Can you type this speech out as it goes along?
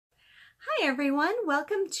Hi everyone,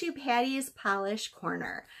 welcome to Patty's Polish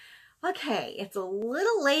Corner. Okay, it's a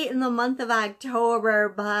little late in the month of October,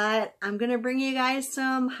 but I'm going to bring you guys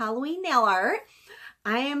some Halloween nail art.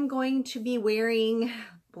 I am going to be wearing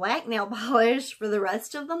black nail polish for the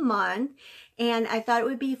rest of the month, and I thought it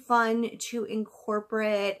would be fun to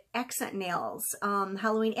incorporate accent nails,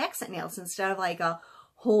 Halloween accent nails, instead of like a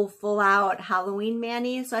whole full-out Halloween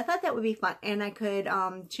mani. So I thought that would be fun, and I could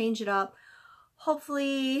change it up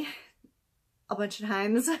hopefully a bunch of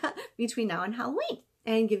times between now and Halloween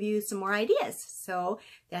and give you some more ideas. So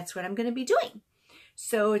that's what I'm going to be doing.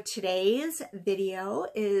 So today's video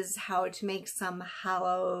is how to make some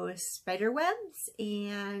hollow spider webs,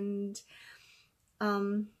 and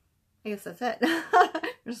I guess that's it.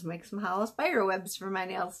 Just make some hollow spider webs for my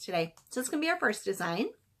nails today. So it's going to be our first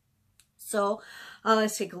design. So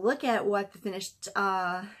let's take a look at what the finished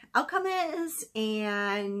outcome is,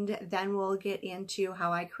 and then we'll get into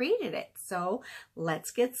how I created it. So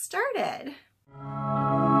let's get started.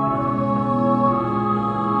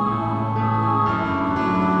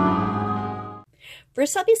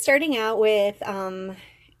 First, I'll be starting out with the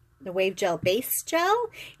Wave Gel Base Gel,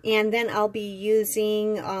 and then I'll be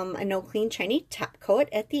using a No Clean Shiny top coat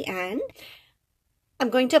at the end. I'm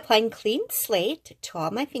going to apply Clean Slate to all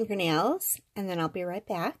my fingernails, and then I'll be right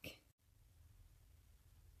back.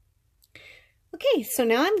 Okay, so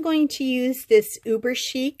now I'm going to use this Uber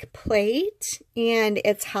Chic plate, and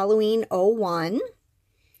it's Halloween 01.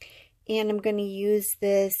 And I'm going to use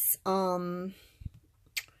this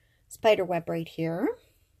spider web right here.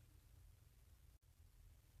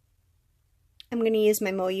 I'm going to use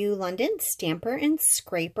my Moyu London Stamper and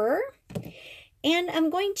Scraper. And I'm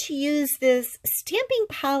going to use this stamping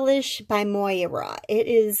polish by Moira. It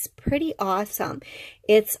is pretty awesome.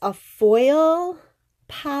 It's a foil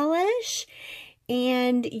polish,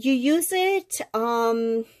 and you use it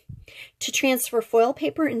to transfer foil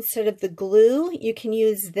paper instead of the glue. You can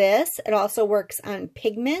use this. It also works on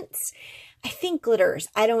pigments. I think glitters.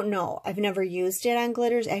 I don't know. I've never used it on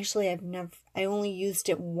glitters. Actually, I only used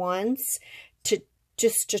it once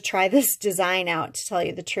just to try this design out, to tell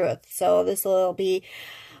you the truth. So this will be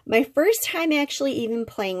my first time actually even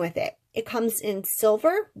playing with it. It comes in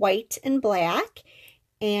silver, white, and black,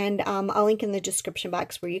 and I'll link in the description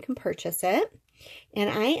box where you can purchase it. And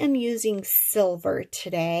I am using silver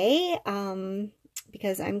today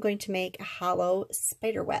because I'm going to make hollow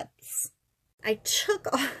spider webs. I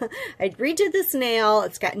redid this nail.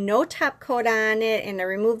 It's got no top coat on it, and I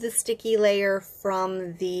removed the sticky layer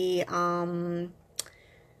from the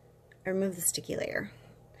from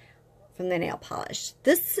the nail polish.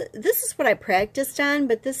 This is what I practiced on,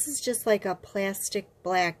 but this is just like a plastic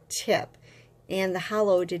black tip, and the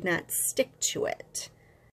hollow did not stick to it.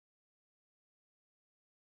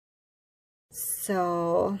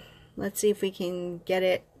 So let's see if we can get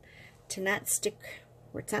it to not stick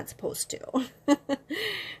where it's not supposed to.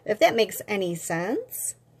 If that makes any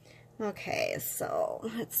sense. Okay, so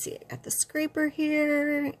let's see. I got the scraper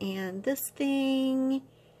here and this thing.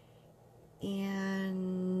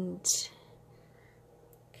 And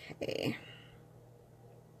okay.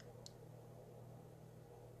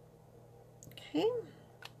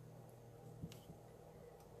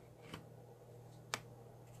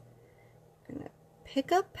 I'm gonna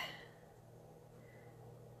pick up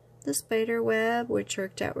the spider web, which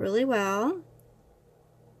worked out really well,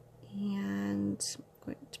 and I'm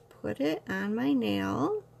going to put it on my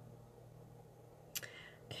nail.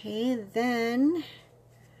 Okay, then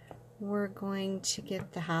we're going to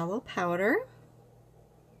get the hollow powder,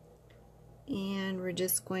 and we're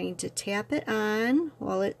just going to tap it on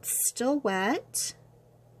while it's still wet.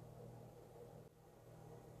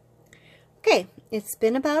 Okay, it's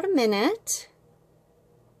been about a minute,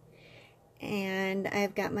 and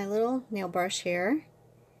I've got my little nail brush here,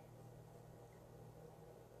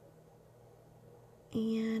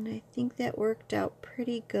 and I think that worked out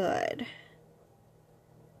pretty good.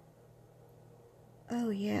 Oh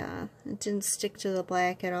yeah, it didn't stick to the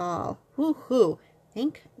black at all. Woohoo!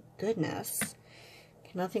 Thank goodness.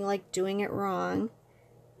 Nothing like doing it wrong.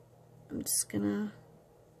 I'm just gonna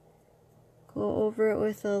go over it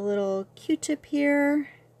with a little Q-tip here.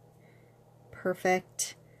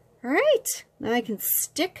 Perfect. All right, now I can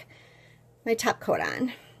stick my top coat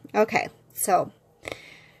on. Okay,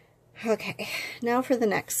 now for the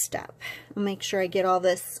next step. I'll make sure I get all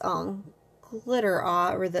this glitter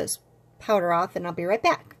off, or this powder off, and I'll be right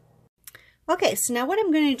back. Okay, so now what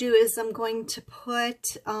I'm going to do is I'm going to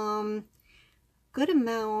put good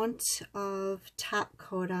amount of top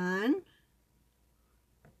coat on.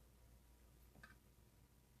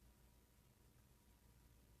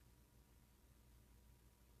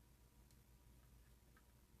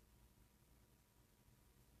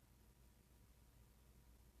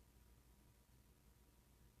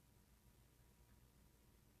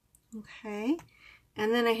 Okay,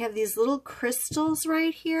 and then I have these little crystals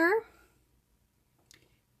right here.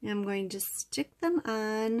 And I'm going to stick them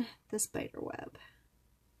on the spider web.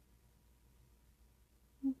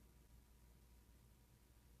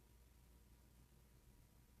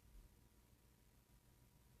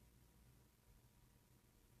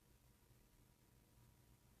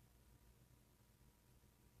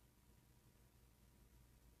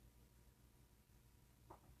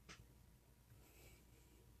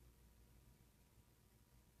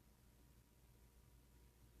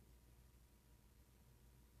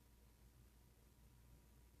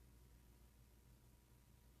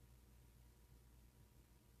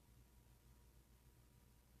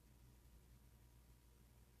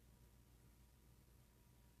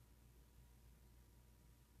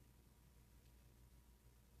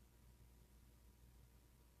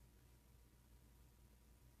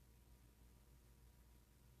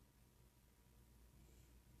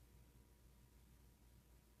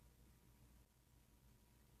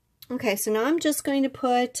 Okay, so now I'm just going to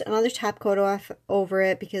put another top coat off over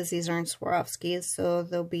it because these aren't Swarovskis, so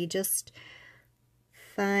they'll be just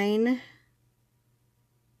fine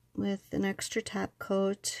with an extra top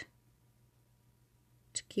coat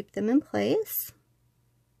to keep them in place.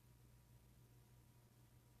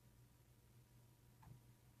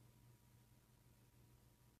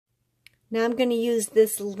 Now I'm going to use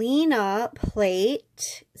this Lena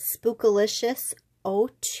plate, Spookalicious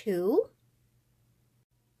 02.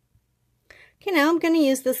 Okay, now I'm going to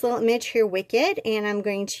use this little image here, Wicked, and I'm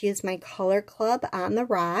going to use my Color Club on the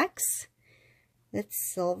rocks.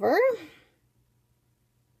 It's silver.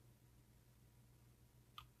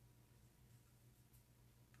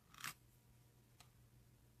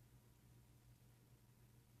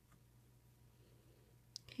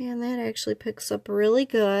 And that actually picks up really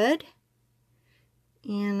good.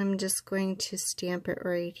 And I'm just going to stamp it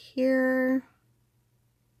right here.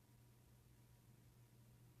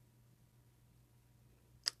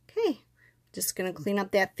 Okay, just going to clean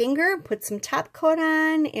up that finger, put some top coat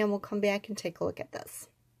on, and we'll come back and take a look at this.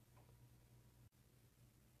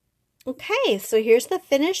 Okay, so here's the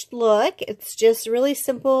finished look. It's just really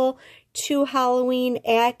simple 2 Halloween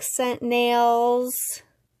accent nails.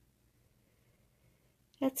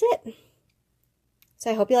 That's it.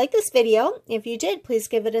 So I hope you liked this video. If you did, please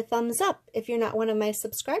give it a thumbs up. If you're not one of my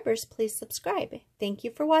subscribers, please subscribe. Thank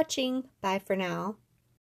you for watching. Bye for now.